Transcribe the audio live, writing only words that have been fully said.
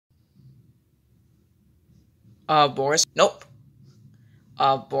Boris, nope.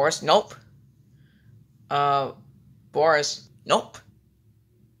 Boris, nope. Uh, Boris, nope.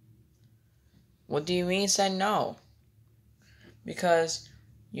 What do you mean said no? Because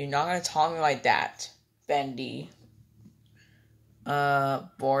you're not gonna talk to me like that, Bendy.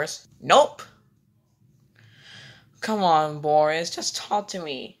 Boris, nope. Come on, Boris, just talk to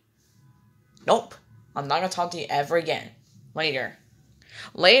me. Nope. I'm not gonna talk to you ever again. Later.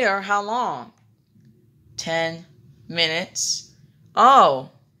 Later? How long? 10 minutes.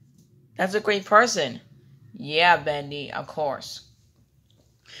 Oh, that's a great person. Yeah, Bendy, of course.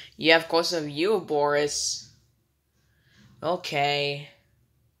 Yeah, of course of you, Boris. Okay.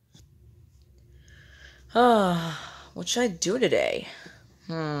 What should I do today?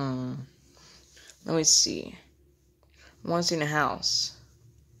 Let me see. What's in the house?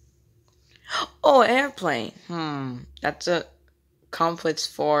 Oh, airplane. That's a conflict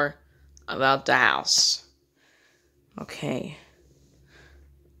for about the house. Okay.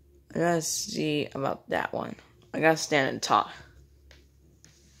 I gotta see about that one. I gotta stand and talk.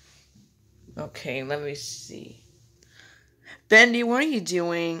 Okay, let me see. Bendy, what are you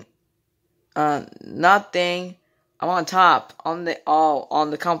doing? Nothing. I'm on top. On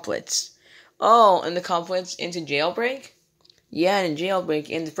the conflicts. Oh, in the conflicts into jailbreak? Yeah, in jailbreak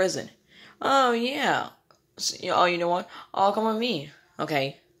into prison. Oh, yeah. So, you know what? Oh, come with me.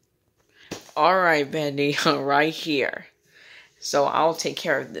 Okay. Alright, Bendy. Right here. So, I'll take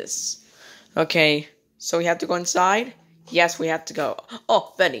care of this. Okay. So, we have to go inside? Yes, we have to go.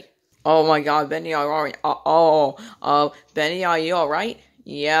 Oh, Bendy. Oh my god, Bendy, are you alright? Bendy, are you alright?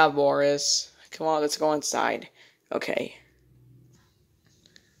 Yeah, Boris. Come on, let's go inside. Okay.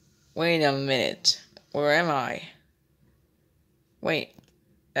 Wait a minute. Where am I? Wait.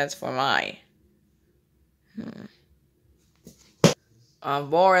 That's for my.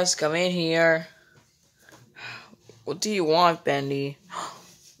 Boris, come in here. What do you want, Bendy?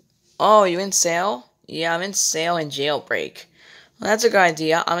 Oh, you in sale? Yeah, I'm in sale and jailbreak. Well, that's a good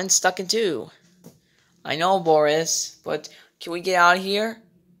idea. I'm in stuck in too. I know, Boris, but can we get out of here?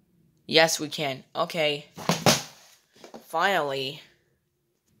 Yes, we can. Okay. Finally.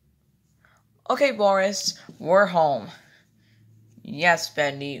 Okay, Boris, we're home. Yes,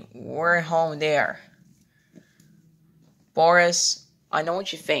 Bendy, we're home there. Boris, I know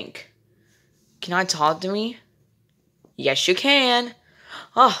what you think. Can I talk to me? Yes, you can.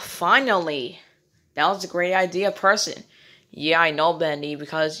 Oh, finally. That was a great idea, person. Yeah, I know, Bendy,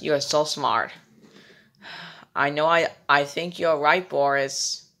 because you're so smart. I know I think you're right,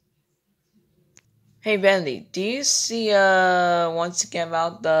 Boris. Hey, Bendy, do you see, once again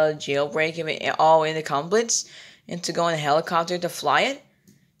about the jailbreak and all in the conflicts? And to go in a helicopter to fly it?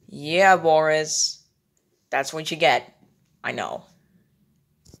 Yeah, Boris. That's what you get. I know.